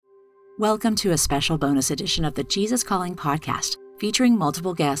Welcome to a special bonus edition of the Jesus Calling podcast, featuring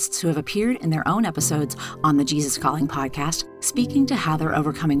multiple guests who have appeared in their own episodes on the Jesus Calling podcast, speaking to how they're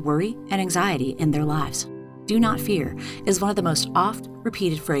overcoming worry and anxiety in their lives. Do not fear is one of the most oft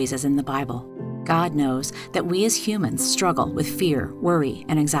repeated phrases in the Bible. God knows that we as humans struggle with fear, worry,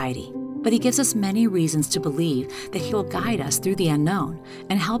 and anxiety, but He gives us many reasons to believe that He will guide us through the unknown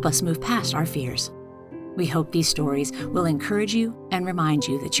and help us move past our fears. We hope these stories will encourage you and remind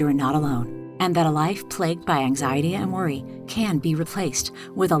you that you are not alone, and that a life plagued by anxiety and worry can be replaced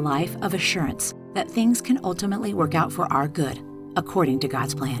with a life of assurance that things can ultimately work out for our good, according to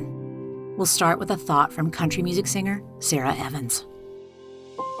God's plan. We'll start with a thought from country music singer Sara Evans.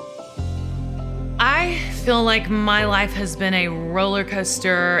 I feel like my life has been a roller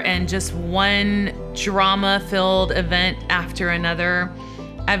coaster and just one drama-filled event after another.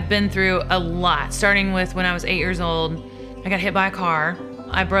 I've been through a lot, starting with when I was 8 years old. I got hit by a car.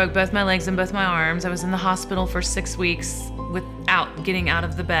 I broke both my legs and both my arms. I was in the hospital for 6 weeks without getting out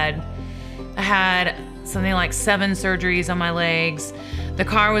of the bed. I had something like 7 surgeries on my legs. The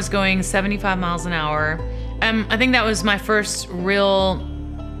car was going 75 miles an hour. I think that was my first real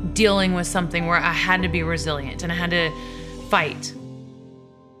dealing with something where I had to be resilient and I had to fight.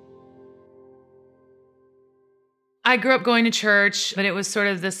 I grew up going to church, but it was sort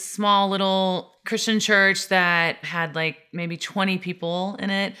of this small little Christian church that had like maybe 20 people in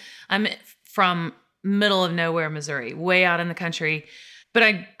it. I'm from middle of nowhere, Missouri, way out in the country.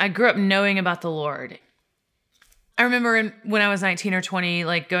 But I grew up knowing about the Lord. I remember when I was 19 or 20,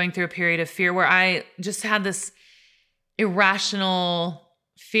 like going through a period of fear where I just had this irrational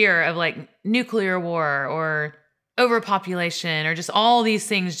fear of like nuclear war or overpopulation or just all these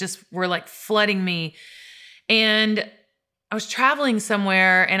things just were like flooding me. And I was traveling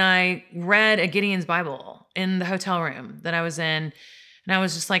somewhere and I read a Gideon's Bible in the hotel room that I was in. And I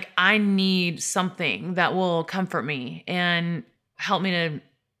was just like, I need something that will comfort me and help me to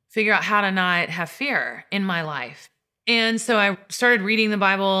figure out how to not have fear in my life. And so I started reading the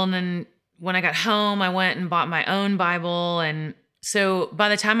Bible. And then when I got home, I went and bought my own Bible. And so by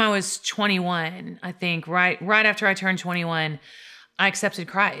the time I was 21, I think right after I turned 21, I accepted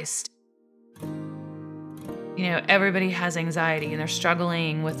Christ. You know, everybody has anxiety and they're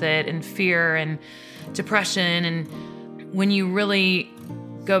struggling with it and fear and depression. And when you really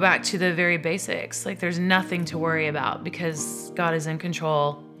go back to the very basics, like there's nothing to worry about because God is in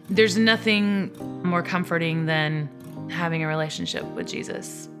control. There's nothing more comforting than having a relationship with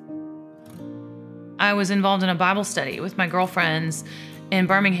Jesus. I was involved in a Bible study with my girlfriends in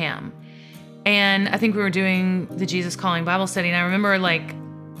Birmingham. And I think we were doing the Jesus Calling Bible study. And I remember like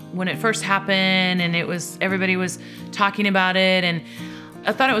when it first happened and everybody was talking about it. And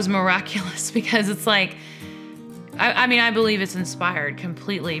I thought it was miraculous because it's like, I believe it's inspired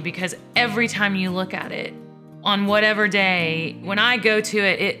completely because every time you look at it on whatever day, when I go to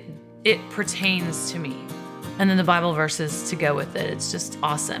it, it pertains to me. And then the Bible verses to go with it. It's just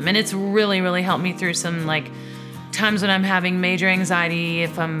awesome. And it's really, really helped me through some like times when I'm having major anxiety,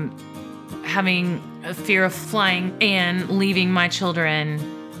 if I'm having a fear of flying and leaving my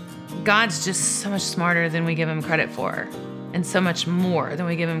children. God's just so much smarter than we give Him credit for, and so much more than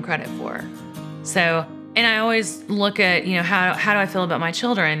we give Him credit for. So, and I always look at, how do I feel about my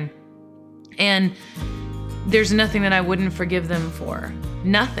children? And there's nothing that I wouldn't forgive them for.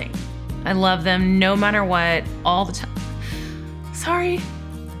 Nothing. I love them no matter what, all the time. Sorry.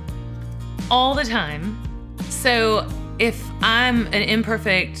 All the time. So if I'm an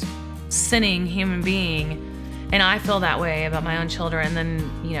imperfect, sinning human being, and I feel that way about my own children, then,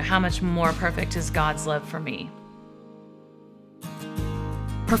 how much more perfect is God's love for me?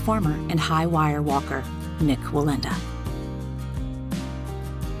 Performer and high wire walker, Nik Wallenda.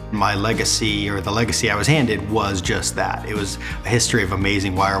 My legacy, or the legacy I was handed, was just that. It was a history of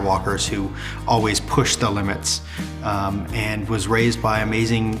amazing wire walkers who always pushed the limits, and was raised by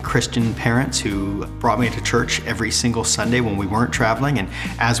amazing Christian parents who brought me to church every single Sunday when we weren't traveling. And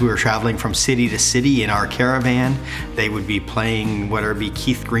as we were traveling from city to city in our caravan, they would be playing whether it be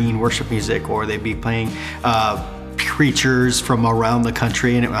Keith Green worship music or they'd be playing preachers from around the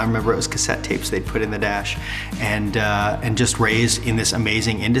country, and I remember it was cassette tapes they'd put in the dash, and just raised in this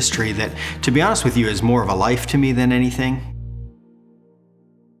amazing industry that, to be honest with you, is more of a life to me than anything.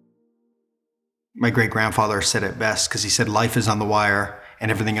 My great-grandfather said it best because he said, life is on the wire and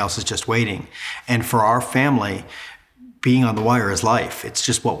everything else is just waiting. And for our family, being on the wire is life. It's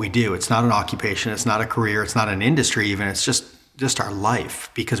just what we do. It's not an occupation, it's not a career, it's not an industry even, it's just our life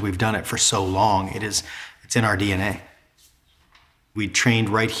because we've done it for so long. It's in our DNA. We trained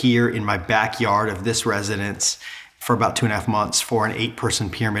right here in my backyard of this residence, for about 2.5 months for an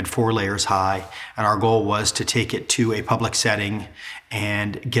 8-person pyramid, 4 layers high. And our goal was to take it to a public setting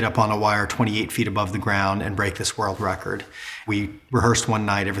and get up on a wire 28 feet above the ground and break this world record. We rehearsed one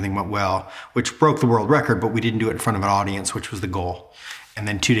night, everything went well, which broke the world record, but we didn't do it in front of an audience, which was the goal. And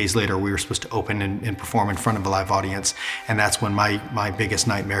then 2 days later, we were supposed to open and perform in front of a live audience. And that's when my biggest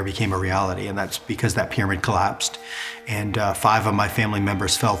nightmare became a reality. And that's because that pyramid collapsed. And 5 of my family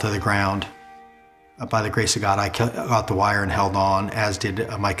members fell to the ground. By the grace of God, I got the wire and held on, as did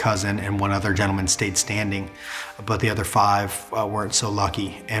my cousin, and one other gentleman stayed standing. But the other 5 weren't so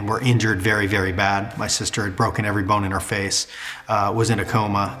lucky and were injured very, very bad. My sister had broken every bone in her face, was in a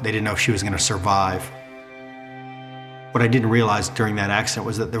coma. They didn't know if she was going to survive. What I didn't realize during that accident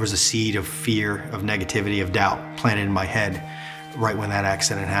was that there was a seed of fear, of negativity, of doubt planted in my head right when that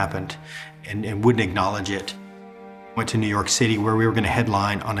accident happened, and wouldn't acknowledge it. Went to New York City, where we were going to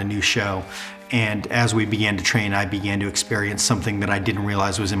headline on a new show. And as we began to train, I began to experience something that I didn't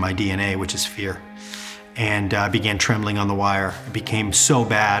realize was in my DNA, which is fear. And I began trembling on the wire. It became so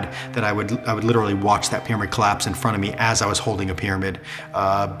bad that I would literally watch that pyramid collapse in front of me as I was holding a pyramid,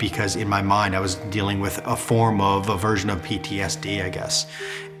 because in my mind I was dealing with a version of PTSD, I guess.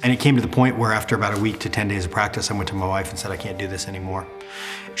 And it came to the point where after about a week to 10 days of practice, I went to my wife and said, I can't do this anymore.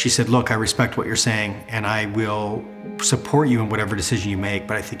 She said, look, I respect what you're saying, and I will support you in whatever decision you make,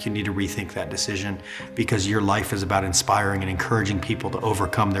 but I think you need to rethink that decision, because your life is about inspiring and encouraging people to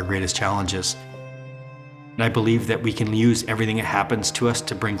overcome their greatest challenges. And I believe that we can use everything that happens to us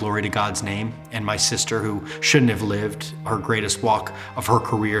to bring glory to God's name. And my sister, who shouldn't have lived her greatest walk of her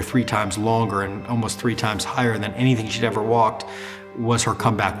career 3 times longer and almost 3 times higher than anything she'd ever walked, was her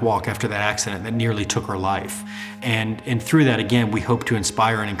comeback walk after that accident that nearly took her life. And through that, again, we hope to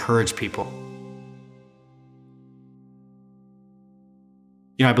inspire and encourage people.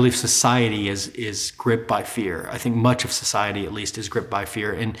 You know, I believe society is gripped by fear. I think much of society, at least, is gripped by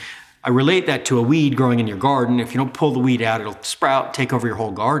fear. And I relate that to a weed growing in your garden. If you don't pull the weed out, it'll sprout, take over your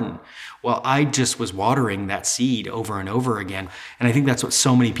whole garden. Well, I just was watering that seed over and over again. And I think that's what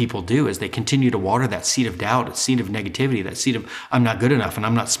so many people do, is they continue to water that seed of doubt, that seed of negativity, that seed of I'm not good enough and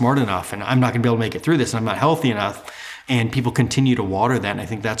I'm not smart enough and I'm not gonna be able to make it through this and I'm not healthy enough. And people continue to water that. And I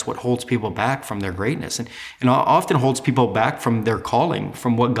think that's what holds people back from their greatness and often holds people back from their calling,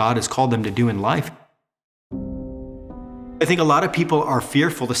 from what God has called them to do in life. I think a lot of people are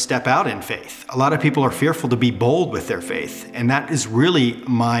fearful to step out in faith. A lot of people are fearful to be bold with their faith. And that is really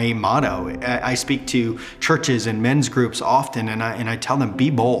my motto. I speak to churches and men's groups often, and I tell them, be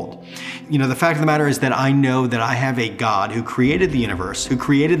bold. You know, the fact of the matter is that I know that I have a God who created the universe, who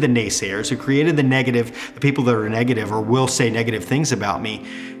created the naysayers, who created the negative, the people that are negative or will say negative things about me.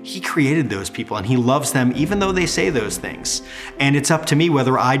 He created those people and he loves them even though they say those things. And it's up to me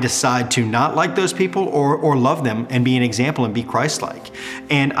whether I decide to not like those people or love them and be an example and be Christ-like.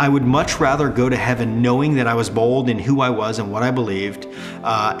 And I would much rather go to heaven knowing that I was bold in who I was and what I believed,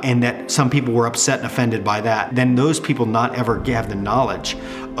 and that some people were upset and offended by that, than those people not ever have the knowledge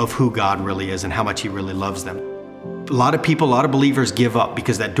of who God really is and how much he really loves them. A lot of people, a lot of believers give up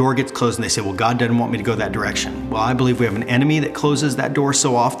because that door gets closed and they say, well, God doesn't want me to go that direction. Well, I believe we have an enemy that closes that door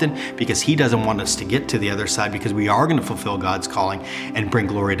so often because he doesn't want us to get to the other side, because we are going to fulfill God's calling and bring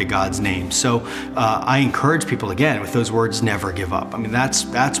glory to God's name. So I encourage people, again, with those words, never give up. I mean, that's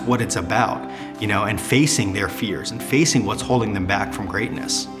what it's about, you know, and facing their fears and facing what's holding them back from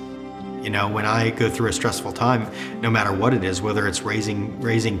greatness. You know, when I go through a stressful time, no matter what it is, whether it's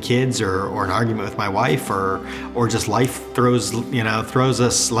raising kids or an argument with my wife or just life throws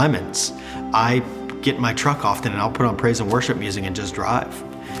us lemons, I get in my truck often and I'll put on praise and worship music and just drive.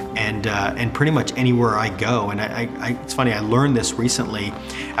 And pretty much anywhere I go, and it's funny, I learned this recently,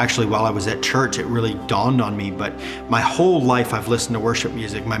 actually while I was at church. It really dawned on me, but my whole life I've listened to worship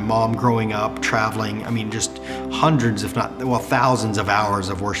music. My mom growing up, traveling, I mean, just hundreds, if not, well, thousands of hours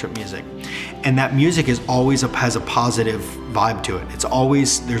of worship music. And that music has a positive vibe to it.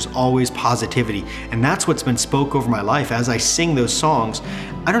 There's always positivity. And that's what's been spoke over my life. As I sing those songs,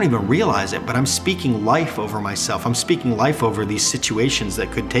 I don't even realize it, but I'm speaking life over myself. I'm speaking life over these situations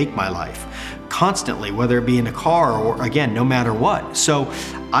that could take my life constantly, whether it be in a car or, again, no matter what. So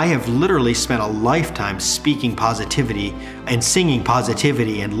I have literally spent a lifetime speaking positivity and singing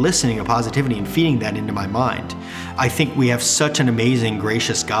positivity and listening to positivity and feeding that into my mind. I think we have such an amazing,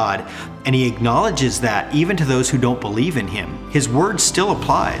 gracious God, and he acknowledges that even to those who don't believe in him. His word still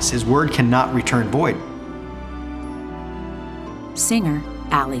applies. His word cannot return void. Singer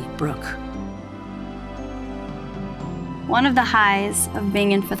Ally Brooke. One of the highs of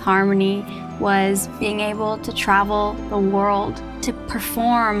being in Fifth Harmony was being able to travel the world, to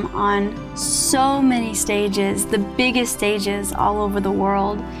perform on so many stages, the biggest stages all over the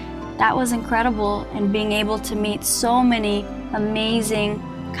world. That was incredible, and being able to meet so many amazing,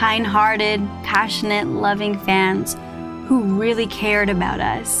 kind-hearted, passionate, loving fans who really cared about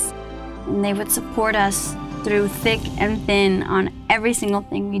us. And they would support us through thick and thin on every single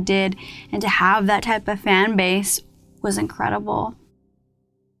thing we did, and to have that type of fan base was incredible.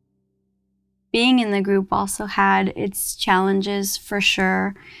 Being in the group also had its challenges for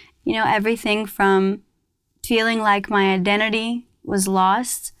sure. You know, everything from feeling like my identity was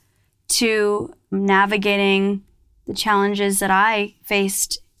lost to navigating the challenges that I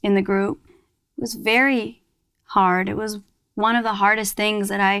faced in the group. It was very hard. It was one of the hardest things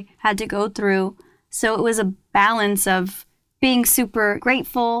that I had to go through. So it was a balance of being super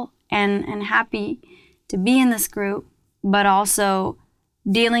grateful and happy to be in this group, but also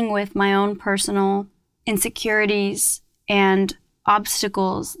dealing with my own personal insecurities and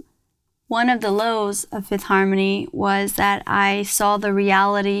obstacles. One of the lows of Fifth Harmony was that I saw the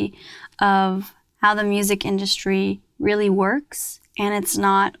reality of how the music industry really works, and it's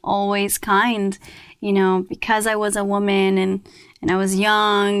not always kind. You know, because I was a woman and I was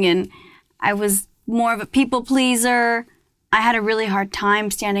young and I was more of a people pleaser, I had a really hard time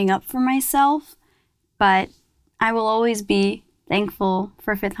standing up for myself. But I will always be thankful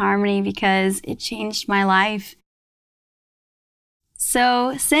for Fifth Harmony because it changed my life.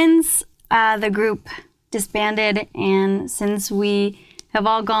 So since the group disbanded and since we have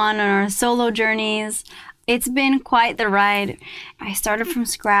all gone on our solo journeys, it's been quite the ride. I started from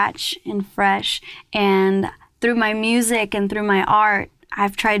scratch and fresh, and through my music and through my art,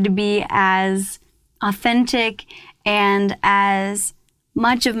 I've tried to be as authentic and as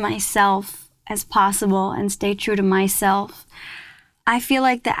much of myself as possible and stay true to myself. I feel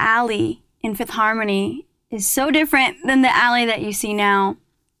like the alley in Fifth Harmony is so different than the alley that you see now.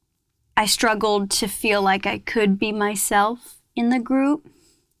 I struggled to feel like I could be myself in the group.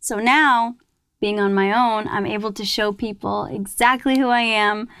 So now, being on my own, I'm able to show people exactly who I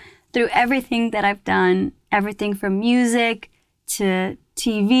am through everything that I've done, everything from music to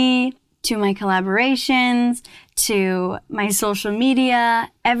TV, to my collaborations, to my social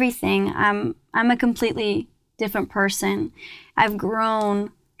media, everything. I'm a completely different person. I've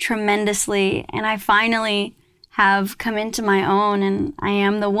grown tremendously, and I finally have come into my own, and I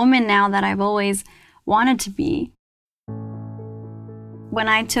am the woman now that I've always wanted to be. When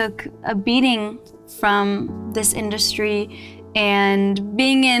I took a beating from this industry and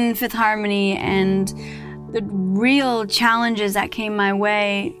being in Fifth Harmony and the real challenges that came my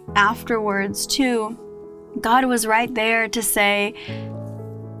way afterwards too, God was right there to say,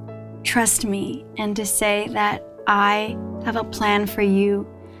 trust me, and to say that I have a plan for you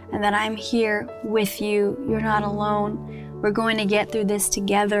and that I'm here with you. You're not alone. We're going to get through this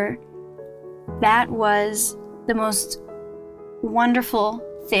together. That was the most wonderful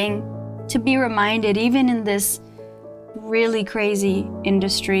thing to be reminded, even in this really crazy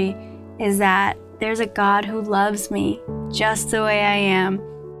industry, is that there's a God who loves me just the way I am.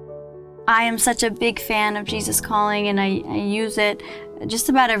 I am such a big fan of Jesus Calling, and I use it just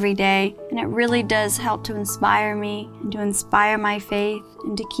about every day, and it really does help to inspire me and to inspire my faith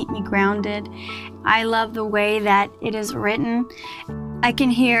and to keep me grounded. I love the way that it is written. I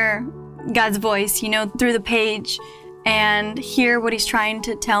can hear God's voice, through the page and hear what He's trying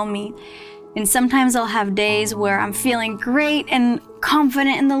to tell me. And sometimes I'll have days where I'm feeling great and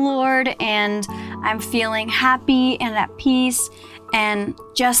confident in the Lord, and I'm feeling happy and at peace, and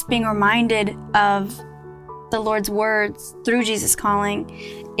just being reminded of the Lord's words through Jesus Calling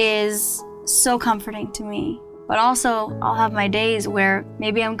is so comforting to me. But also, I'll have my days where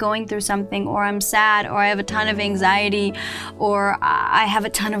maybe I'm going through something, or I'm sad, or I have a ton of anxiety, or I have a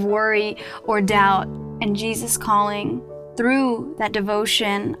ton of worry or doubt. And Jesus Calling, through that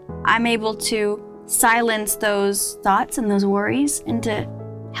devotion, I'm able to silence those thoughts and those worries and to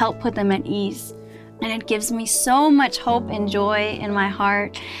help put them at ease. And it gives me so much hope and joy in my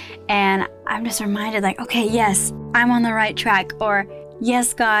heart. And I'm just reminded, okay, yes, I'm on the right track. Or,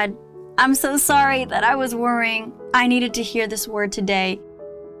 yes, God, I'm so sorry that I was worrying. I needed to hear this word today.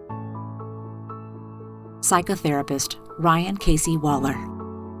 Psychotherapist Ryan Casey Waller.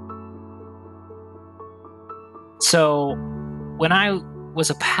 So when I was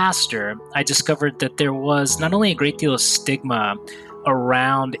a pastor, I discovered that there was not only a great deal of stigma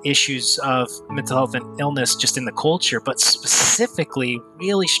around issues of mental health and illness just in the culture, but specifically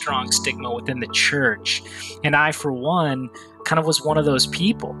really strong stigma within the church. And I, for one, kind of was one of those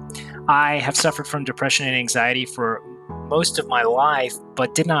people. I have suffered from depression and anxiety for most of my life,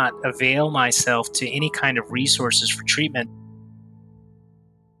 but did not avail myself to any kind of resources for treatment.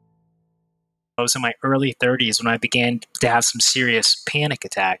 I was in my early 30s when I began to have some serious panic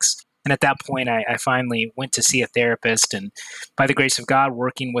attacks. And at that point, I finally went to see a therapist. And by the grace of God,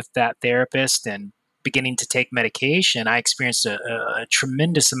 working with that therapist and beginning to take medication, I experienced a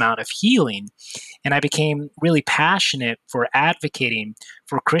tremendous amount of healing. And I became really passionate for advocating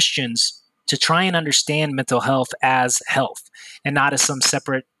for Christians to try and understand mental health as health and not as some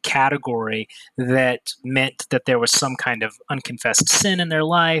separate category that meant that there was some kind of unconfessed sin in their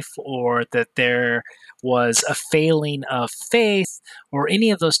life, or that there was a failing of faith, or any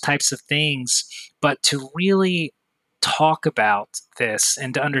of those types of things, but to really talk about this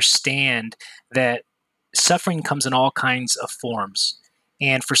and to understand that suffering comes in all kinds of forms.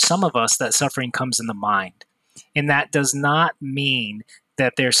 And for some of us, that suffering comes in the mind. And that does not mean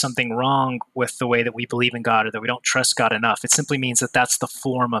that there's something wrong with the way that we believe in God or that we don't trust God enough. It simply means that that's the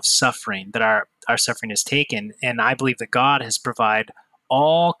form of suffering that our suffering is taken. And I believe that God has provided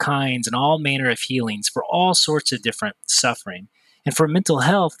all kinds and all manner of healings for all sorts of different suffering. And for mental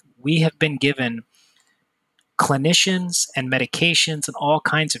health, we have been given clinicians and medications and all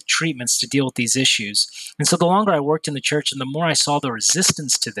kinds of treatments to deal with these issues. And so the longer I worked in the church and the more I saw the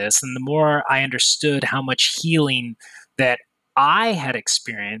resistance to this and the more I understood how much healing that I had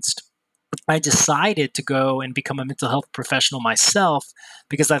experienced, I decided to go and become a mental health professional myself,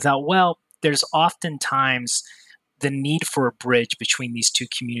 because I thought, well, there's oftentimes the need for a bridge between these two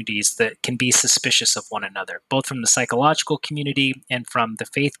communities that can be suspicious of one another, both from the psychological community and from the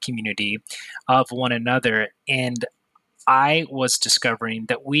faith community of one another. And I was discovering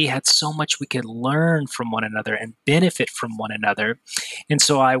that we had so much we could learn from one another and benefit from one another. And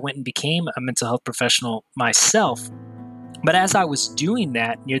so I went and became a mental health professional myself. But as I was doing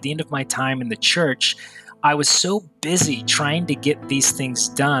that, near the end of my time in the church, I was so busy trying to get these things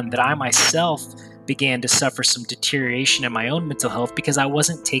done that I myself began to suffer some deterioration in my own mental health because I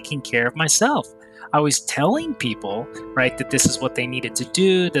wasn't taking care of myself. I was telling people, right, that this is what they needed to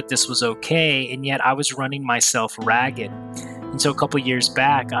do, that this was okay, and yet I was running myself ragged. And so a couple years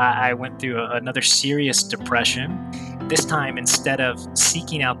back, I went through another serious depression. This time, instead of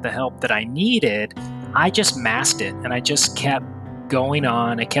seeking out the help that I needed, I just masked it and I just kept going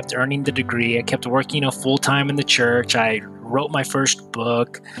on. I kept earning the degree. I kept working full time in the church. I wrote my first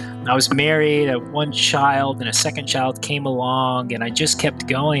book. I was married, one child, and a second child came along, and I just kept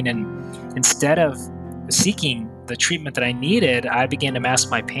going. And instead of seeking the treatment that I needed, I began to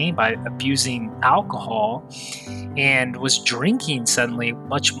mask my pain by abusing alcohol and was drinking suddenly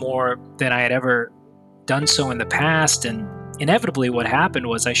much more than I had ever done so in the past. And inevitably, what happened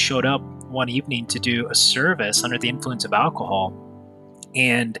was I showed up one evening to do a service under the influence of alcohol.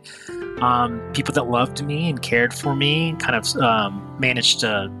 And people that loved me and cared for me kind of managed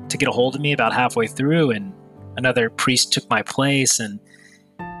to get a hold of me about halfway through, and another priest took my place. And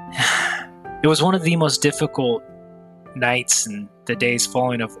it was one of the most difficult nights and the days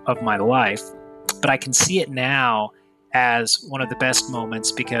following of my life. But I can see it now as one of the best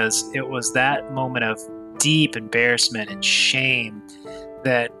moments, because it was that moment of deep embarrassment and shame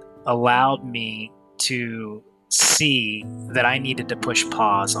that allowed me to see that I needed to push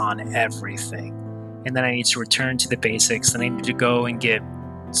pause on everything, and then I needed to return to the basics, and I needed to go and get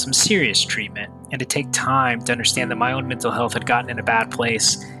some serious treatment and to take time to understand that my own mental health had gotten in a bad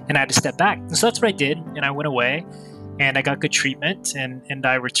place, and I had to step back. And so that's what I did, and I went away and I got good treatment, and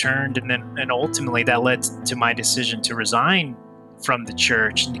I returned, and ultimately that led to my decision to resign from the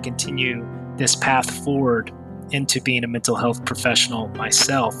church and to continue this path forward into being a mental health professional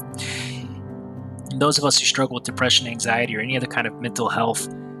myself. And those of us who struggle with depression, anxiety, or any other kind of mental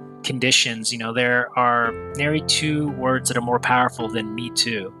health conditions, there are nary two words that are more powerful than me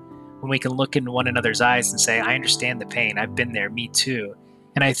too. When we can look in one another's eyes and say, I understand the pain, I've been there, me too.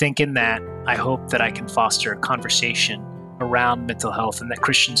 And I think in that, I hope that I can foster a conversation around mental health, and that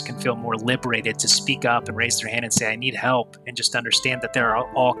Christians can feel more liberated to speak up and raise their hand and say, I need help, and just understand that there are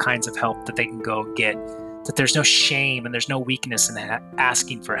all kinds of help that they can go get, that there's no shame and there's no weakness in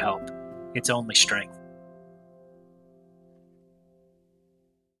asking for help. It's only strength.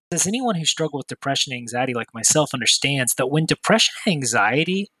 As anyone who struggled with depression and anxiety like myself understands that when depression and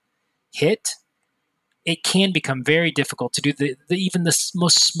anxiety hit, it can become very difficult to do even the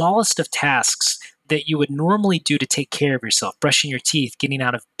most smallest of tasks that you would normally do to take care of yourself. Brushing your teeth, getting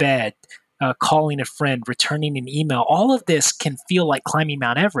out of bed, calling a friend, returning an email. All of this can feel like climbing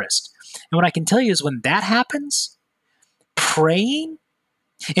Mount Everest. And what I can tell you is when that happens, praying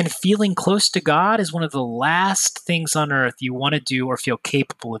and feeling close to God is one of the last things on earth you want to do or feel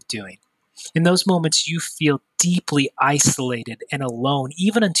capable of doing. In those moments, you feel deeply isolated and alone,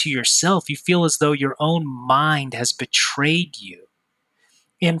 even unto yourself. You feel as though your own mind has betrayed you.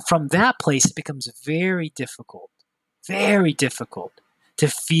 And from that place, it becomes very difficult to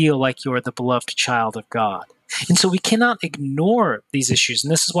feel like you're the beloved child of God. And so we cannot ignore these issues.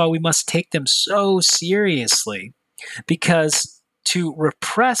 And this is why we must take them so seriously, because to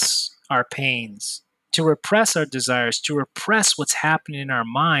repress our pains, to repress our desires, to repress what's happening in our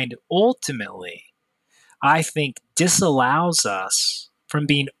mind, ultimately, I think disallows us from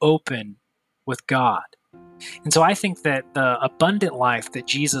being open with God. And so I think that the abundant life that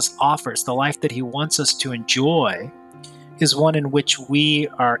Jesus offers, the life that he wants us to enjoy, is one in which we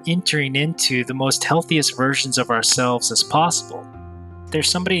are entering into the most healthiest versions of ourselves as possible. There's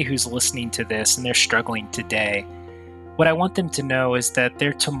somebody who's listening to this and they're struggling today. What I want them to know is that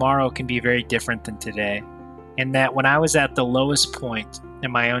their tomorrow can be very different than today. And that when I was at the lowest point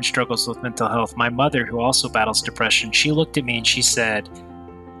in my own struggles with mental health, my mother, who also battles depression, she looked at me and she said,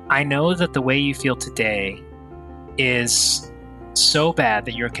 I know that the way you feel today is so bad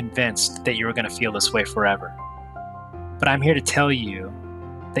that you're convinced that you're going to feel this way forever. But I'm here to tell you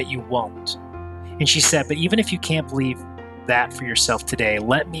that you won't. And she said, but even if you can't believe that for yourself today,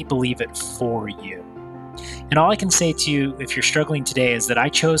 let me believe it for you. And all I can say to you, if you're struggling today, is that I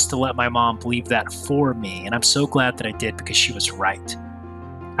chose to let my mom believe that for me. And I'm so glad that I did, because she was right.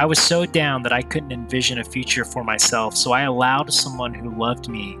 I was so down that I couldn't envision a future for myself. So I allowed someone who loved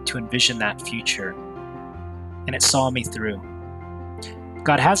me to envision that future. And it saw me through.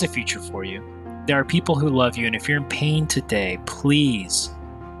 God has a future for you. There are people who love you. And if you're in pain today, please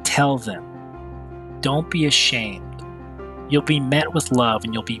tell them. Don't be ashamed. You'll be met with love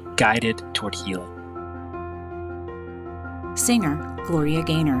and you'll be guided toward healing. Singer Gloria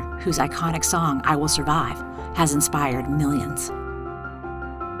Gaynor, whose iconic song, I Will Survive, has inspired millions.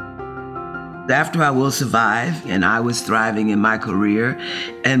 After I Will Survive, and I was thriving in my career,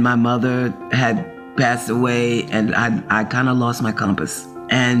 and my mother had passed away, and I kind of lost my compass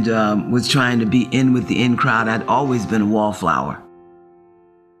and was trying to be in with the in crowd. I'd always been a wallflower.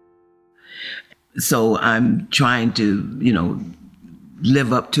 So I'm trying to,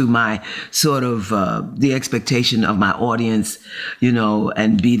 live up to my sort of the expectation of my audience,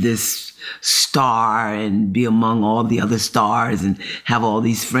 and be this star and be among all the other stars and have all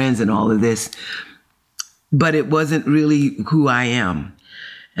these friends and all of this. But it wasn't really who I am.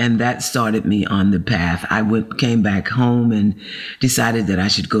 And that started me on the path. I came back home and decided that I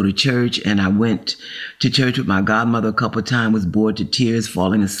should go to church. And I went to church with my godmother a couple of times, was bored to tears,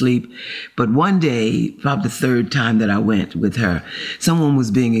 falling asleep. But one day, probably the third time that I went with her, someone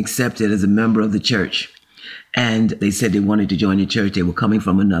was being accepted as a member of the church. And they said they wanted to join the church. They were coming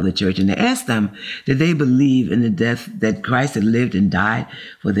from another church. And they asked them, did they believe in the death that Christ had lived and died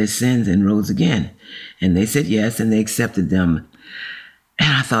for their sins and rose again? And they said yes, and they accepted them.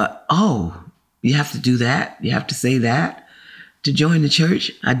 And I thought, oh, you have to do that? You have to say that to join the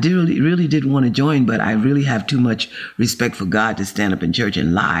church? I really did want to join, but I really have too much respect for God to stand up in church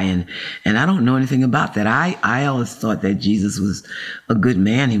and lie. And I don't know anything about that. I always thought that Jesus was a good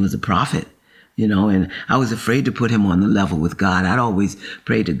man. He was a prophet, and I was afraid to put him on the level with God. I'd always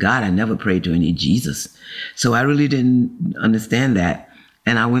prayed to God. I never prayed to any Jesus. So I really didn't understand that.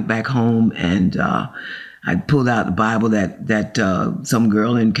 And I went back home and I pulled out the Bible that some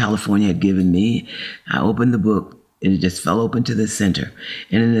girl in California had given me. I opened the book and it just fell open to the center.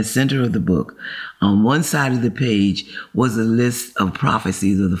 And in the center of the book, on one side of the page was a list of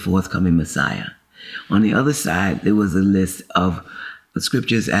prophecies of the forthcoming Messiah. On the other side, there was a list of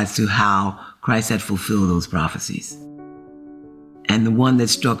scriptures as to how Christ had fulfilled those prophecies. And the one that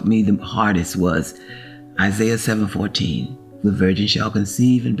struck me the hardest was Isaiah 7:14. The virgin shall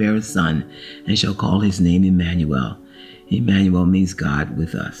conceive and bear a son, and shall call his name Emmanuel. Emmanuel means God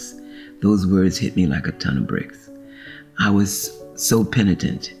with us. Those words hit me like a ton of bricks. I was so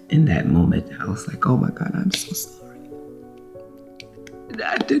penitent in that moment. I was like, oh my God, I'm so sorry. And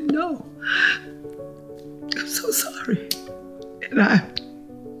I didn't know. I'm so sorry. And I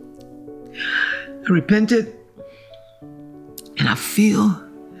repented. And I feel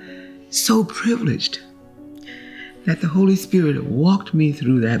so privileged that the Holy Spirit walked me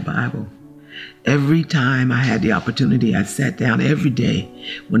through that Bible. Every time I had the opportunity, I sat down every day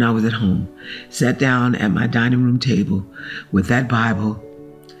when I was at home, sat down at my dining room table with that Bible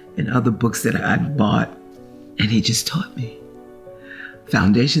and other books that I'd bought, and he just taught me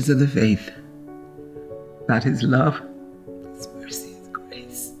foundations of the faith, about his love, his mercy, his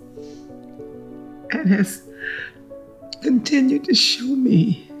grace, and has continued to show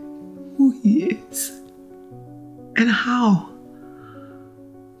me who he is and how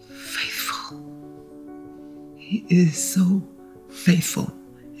faithful He is so faithful.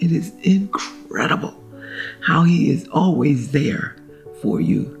 It is incredible how he is always there for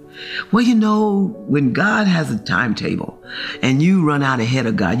you. Well, you know, when God has a timetable and you run out ahead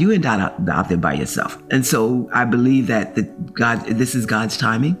of God, you end up out there by yourself. And so I believe that this is God's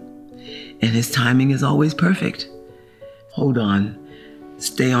timing, and his timing is always perfect. Hold on,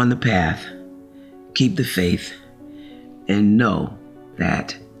 stay on the path, keep the faith, and know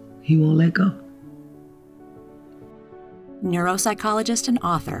that he won't let go. Neuropsychologist and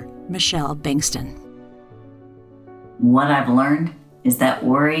author Michelle Bankston. What I've learned is that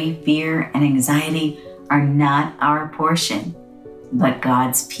worry, fear, and anxiety are not our portion, but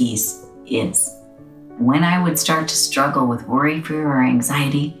God's peace is. When I would start to struggle with worry, fear, or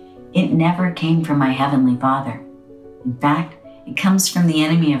anxiety, it never came from my Heavenly Father. In fact, it comes from the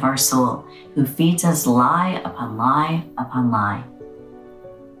enemy of our soul, who feeds us lie upon lie upon lie.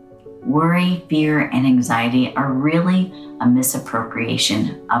 Worry, fear, and anxiety are really a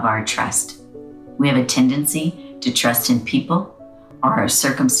misappropriation of our trust. We have a tendency to trust in people or our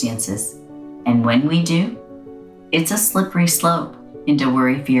circumstances, and when we do, it's a slippery slope into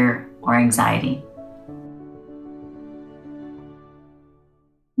worry, fear, or anxiety.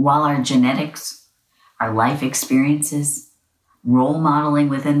 While our genetics, our life experiences, role modeling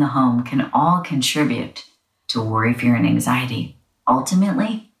within the home can all contribute to worry, fear, and anxiety,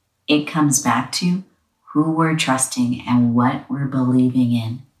 ultimately, it comes back to who we're trusting and what we're believing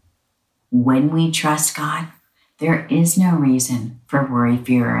in. When we trust God, there is no reason for worry,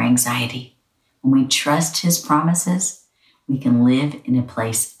 fear, or anxiety. When we trust his promises, we can live in a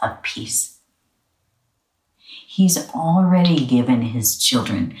place of peace. He's already given his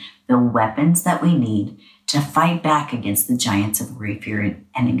children the weapons that we need to fight back against the giants of worry, fear,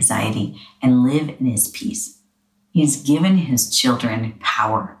 and anxiety and live in his peace. He's given his children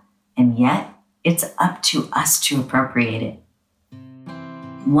power, and yet it's up to us to appropriate it.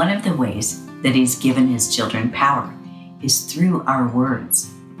 One of the ways that he's given his children power is through our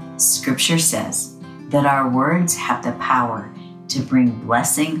words. Scripture says that our words have the power to bring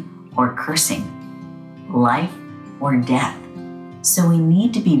blessing or cursing, life or death. So we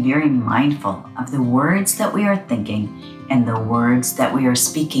need to be very mindful of the words that we are thinking and the words that we are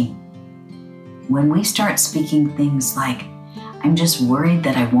speaking. When we start speaking things like, I'm just worried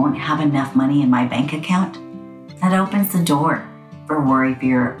that I won't have enough money in my bank account, that opens the door for worry,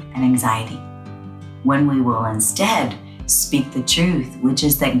 fear, and anxiety. When we will instead speak the truth, which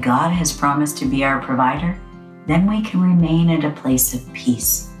is that God has promised to be our provider, then we can remain at a place of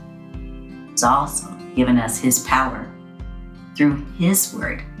peace. He's also given us his power through his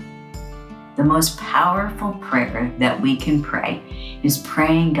word. The most powerful prayer that we can pray is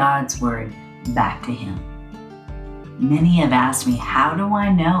praying God's word back to him. Many have asked me, how do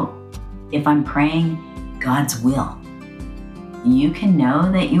I know if I'm praying God's will? You can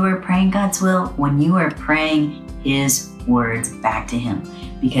know that you are praying God's will when you are praying his words back to him,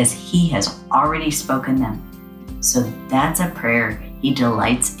 because he has already spoken them. So that's a prayer he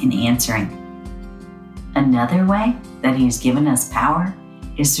delights in answering. Another way that he's given us power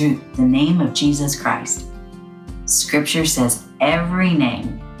is through the name of Jesus Christ. Scripture says every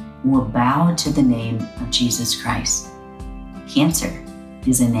name will bow to the name of Jesus Christ. Cancer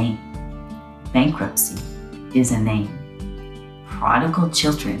is a name. Bankruptcy is a name. Prodigal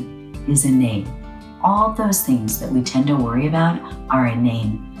children is a name. All those things that we tend to worry about are a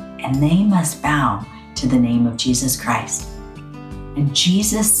name, and they must bow to the name of Jesus Christ. And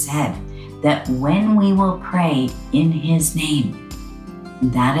Jesus said that when we will pray in his name,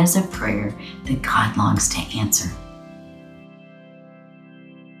 that is a prayer that God longs to answer.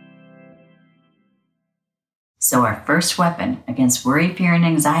 So our first weapon against worry, fear, and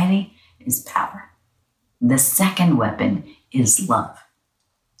anxiety is power. The second weapon is love.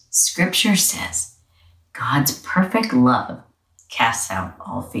 Scripture says God's perfect love casts out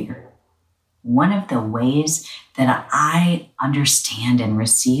all fear. One of the ways that I understand and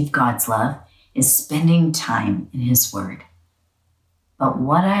receive God's love is spending time in his word. But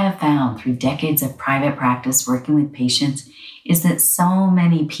what I have found through decades of private practice working with patients is that so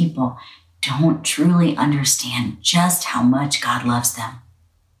many people don't truly understand just how much God loves them.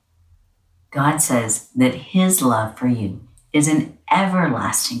 God says that his love for you is an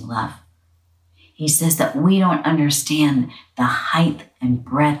everlasting love. He says that we don't understand the height and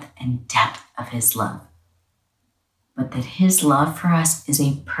breadth and depth of his love, but that his love for us is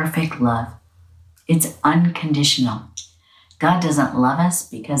a perfect love. It's unconditional. God doesn't love us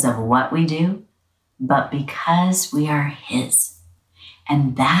because of what we do, but because we are his.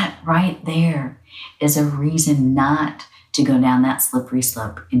 And that right there is a reason not to go down that slippery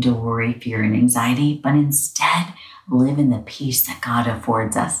slope into worry, fear, and anxiety, but instead live in the peace that God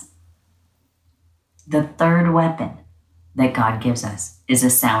affords us. The third weapon that God gives us is a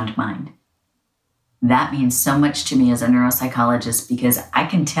sound mind. That means so much to me as a neuropsychologist because I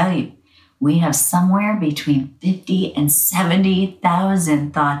can tell you, we have somewhere between 50 and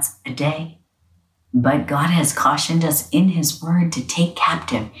 70,000 thoughts a day. But God has cautioned us in His Word to take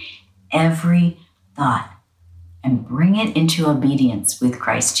captive every thought and bring it into obedience with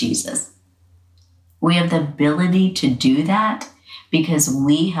Christ Jesus. We have the ability to do that because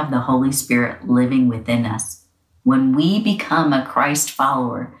we have the Holy Spirit living within us. When we become a Christ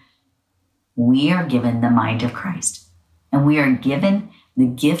follower, we are given the mind of Christ, and we are given the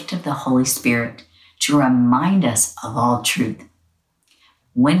gift of the Holy Spirit to remind us of all truth.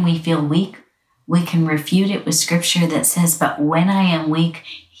 When we feel weak, we can refute it with scripture that says, "But when I am weak,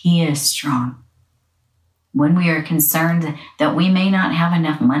 He is strong." When we are concerned that we may not have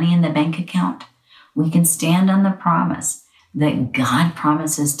enough money in the bank account, we can stand on the promise that God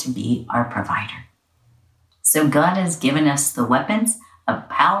promises to be our provider. So God has given us the weapons of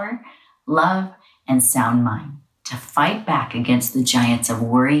power, love, and sound mind to fight back against the giants of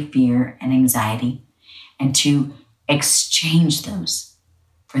worry, fear, and anxiety, and to exchange those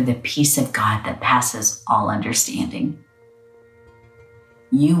for the peace of God that passes all understanding.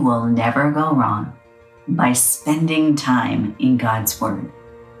 You will never go wrong by spending time in God's Word.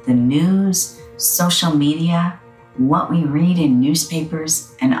 The news, social media, what we read in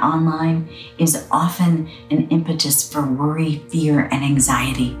newspapers and online is often an impetus for worry, fear, and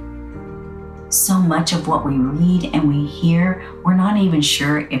anxiety. So much of what we read and we hear, we're not even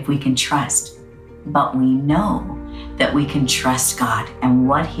sure if we can trust, but we know that we can trust God and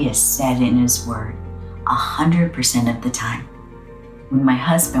what He has said in His Word 100% of the time. When my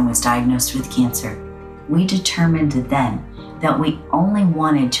husband was diagnosed with cancer, we determined then that we only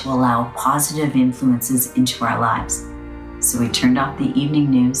wanted to allow positive influences into our lives. So we turned off the evening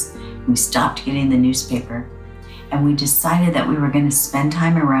news, we stopped getting the newspaper, and we decided that we were going to spend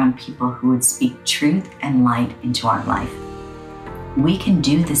time around people who would speak truth and light into our life. We can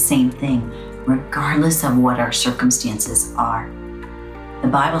do the same thing regardless of what our circumstances are. The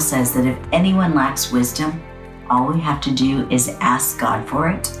Bible says that if anyone lacks wisdom, all we have to do is ask God for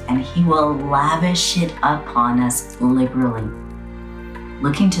it, and He will lavish it upon us liberally.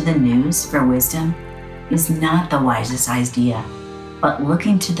 Looking to the news for wisdom is not the wisest idea, but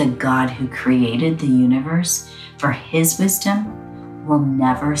looking to the God who created the universe for His wisdom will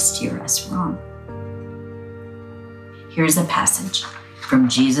never steer us wrong. Here's a passage from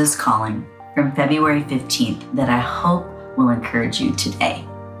Jesus Calling from February 15th that I hope will encourage you today.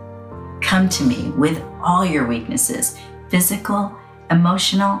 Come to me with all your weaknesses, physical,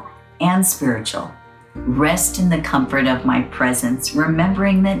 emotional, and spiritual. Rest in the comfort of my presence,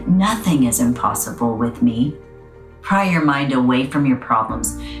 remembering that nothing is impossible with me. Pry your mind away from your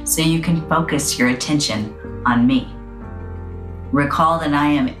problems so you can focus your attention on me. Recall that I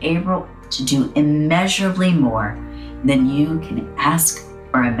am able to do immeasurably more than you can ask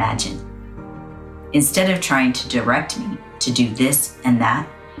or imagine. Instead of trying to direct me to do this and that,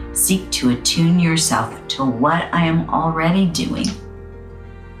 seek to attune yourself to what I am already doing.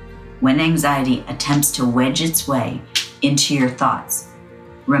 When anxiety attempts to wedge its way into your thoughts,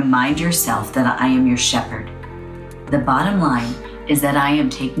 remind yourself that I am your shepherd. The bottom line is that I am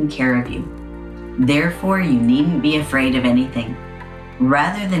taking care of you. Therefore, you needn't be afraid of anything.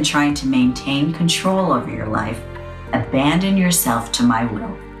 Rather than trying to maintain control over your life, abandon yourself to my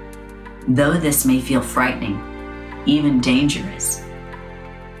will. Though this may feel frightening, even dangerous,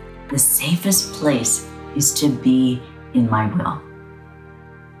 the safest place is to be in my will.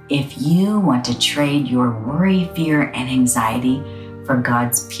 If you want to trade your worry, fear, and anxiety for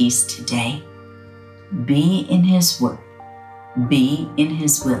God's peace today, be in His Word, be in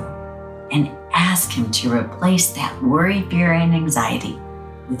His will, and ask Him to replace that worry, fear, and anxiety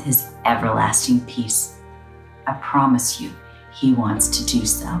with His everlasting peace. I promise you, He wants to do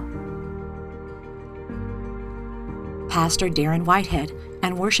so. Pastor Darren Whitehead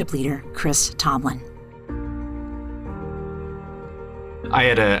and worship leader Chris Tomlin. I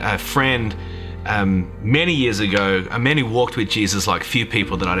had a friend many years ago, a man who walked with Jesus like few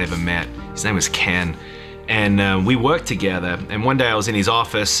people that I'd ever met. His name was Ken. And we worked together. And one day I was in his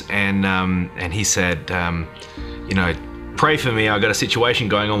office and he said, pray for me. I got a situation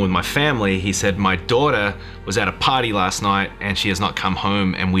going on with my family. He said, my daughter was at a party last night and she has not come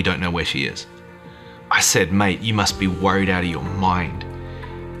home and we don't know where she is. I said, mate, you must be worried out of your mind.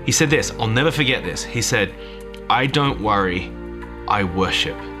 He said this, I'll never forget this. He said, I don't worry, I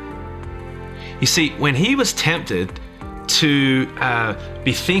worship. You see, when he was tempted to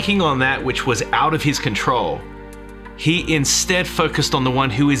be thinking on that which was out of his control, he instead focused on the one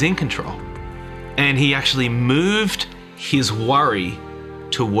who is in control. And he actually moved his worry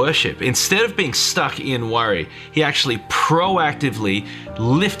to worship. Instead of being stuck in worry, he actually proactively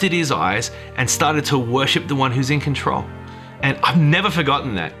lifted his eyes and started to worship the one who's in control. And I've never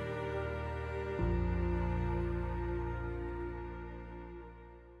forgotten that.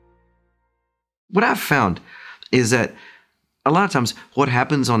 What I've found is that a lot of times what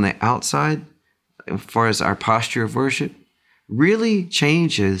happens on the outside, as far as our posture of worship, really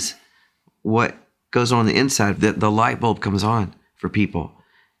changes what goes on the inside. The light bulb comes on for people.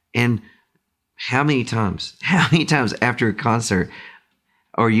 And how many times after a concert,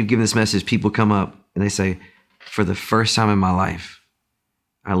 or you give this message, people come up and they say, for the first time in my life,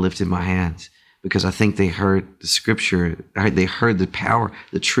 I lifted my hands, because I think they heard the scripture, they heard the power,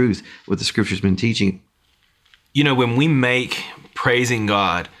 the truth, what the scripture's been teaching. You know, when we make praising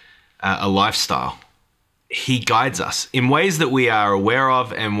God a lifestyle, he guides us in ways that we are aware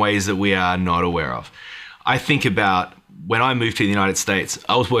of and ways that we are not aware of. I think about when I moved to the United States,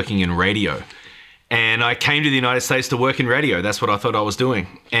 I was working in radio. And I came to the United States to work in radio. That's what I thought I was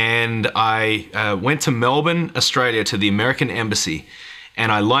doing. And I went to Melbourne, Australia, to the American Embassy.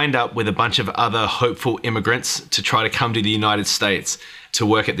 And I lined up with a bunch of other hopeful immigrants to try to come to the United States to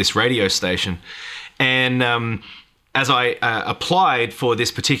work at this radio station. And as I applied for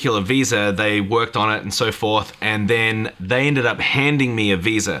this particular visa, they worked on it and so forth. And then they ended up handing me a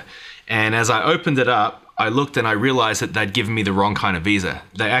visa. And as I opened it up, I looked and I realized that they'd given me the wrong kind of visa.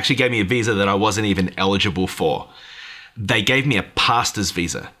 They actually gave me a visa that I wasn't even eligible for. They gave me a pastor's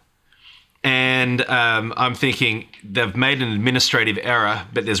visa. And I'm thinking, they've made an administrative error,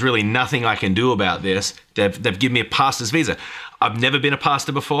 but there's really nothing I can do about this. They've given me a pastor's visa. I've never been a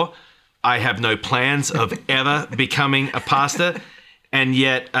pastor before. I have no plans of ever becoming a pastor. And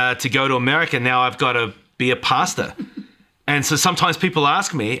yet to go to America, now I've got to be a pastor. And so sometimes people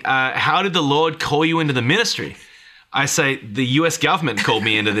ask me, how did the Lord call you into the ministry? I say, the US government called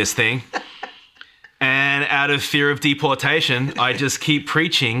me into this thing. And out of fear of deportation, I just keep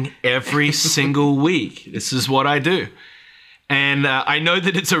preaching every single week. This is what I do. And I know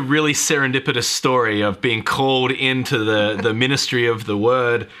that it's a really serendipitous story of being called into the ministry of the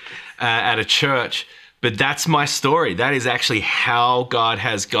word at a church. But that's my story. That is actually how God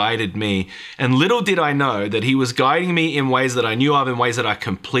has guided me. And little did I know that he was guiding me in ways that I knew of, in ways that I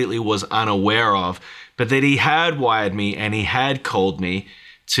completely was unaware of, but that he had wired me and he had called me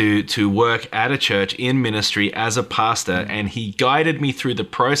to work at a church in ministry as a pastor. And he guided me through the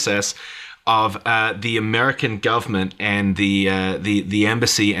process of the American government and the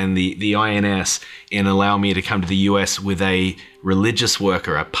embassy and the INS in allowing me to come to the US with a religious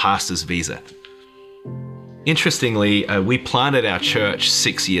worker, a pastor's visa. Interestingly, we planted our church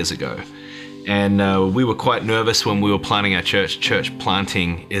 6 years ago, and we were quite nervous when we were planting our church. Church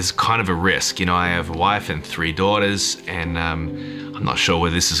planting is kind of a risk. You know, I have a wife and 3 daughters, and I'm not sure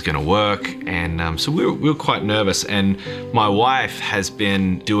whether this is going to work. And so we were quite nervous. And my wife has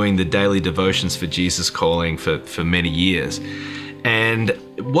been doing the daily devotions for Jesus Calling for many years. And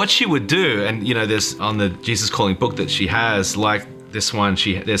what she would do, and you know, there's on the Jesus Calling book that she has, like this one,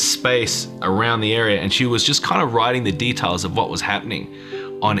 there's space around the area, and she was just kind of writing the details of what was happening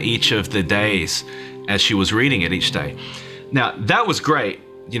on each of the days as she was reading it each day. Now, that was great.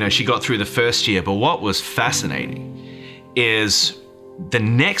 You know, she got through the first year, but what was fascinating is the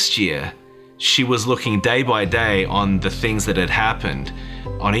next year, she was looking day by day on the things that had happened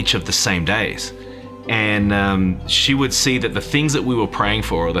on each of the same days. And she would see that the things that we were praying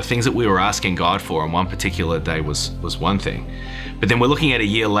for, or the things that we were asking God for on one particular day was one thing. But then we're looking at a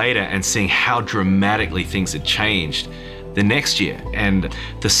year later and seeing how dramatically things had changed the next year. And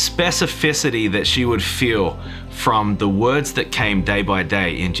the specificity that she would feel from the words that came day by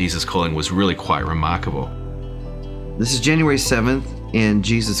day in Jesus Calling was really quite remarkable. This is January 7th in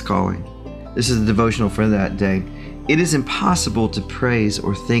Jesus Calling. This is the devotional for that day. It is impossible to praise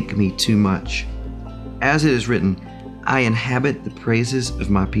or thank me too much. As it is written, I inhabit the praises of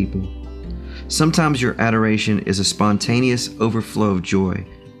my people. Sometimes your adoration is a spontaneous overflow of joy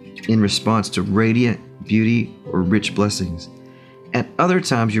in response to radiant beauty or rich blessings. At other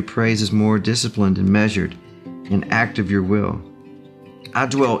times, your praise is more disciplined and measured, an act of your will. I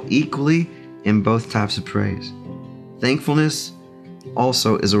dwell equally in both types of praise. Thankfulness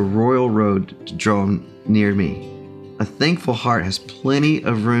also is a royal road to draw near me. A thankful heart has plenty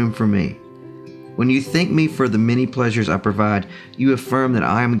of room for me. When you thank me for the many pleasures I provide, you affirm that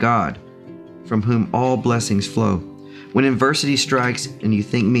I am God, from whom all blessings flow. When adversity strikes and you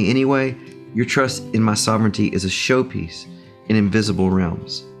thank me anyway, Your trust in my sovereignty is a showpiece in invisible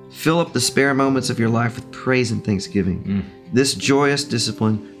realms. Fill up the spare moments of your life with praise and thanksgiving. This joyous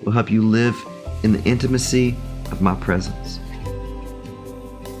discipline will help you live in the intimacy of my presence.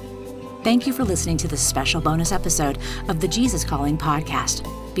 Thank you for listening to this special bonus episode of the Jesus Calling Podcast.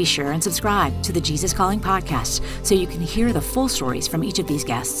 Be sure and subscribe to the Jesus Calling Podcast so you can hear the full stories from each of these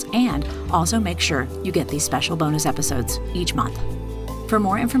guests, and also make sure you get these special bonus episodes each month. For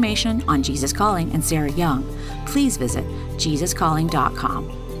more information on Jesus Calling and Sarah Young, please visit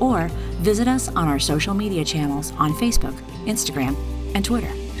JesusCalling.com or visit us on our social media channels on Facebook, Instagram, and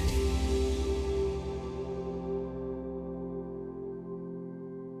Twitter.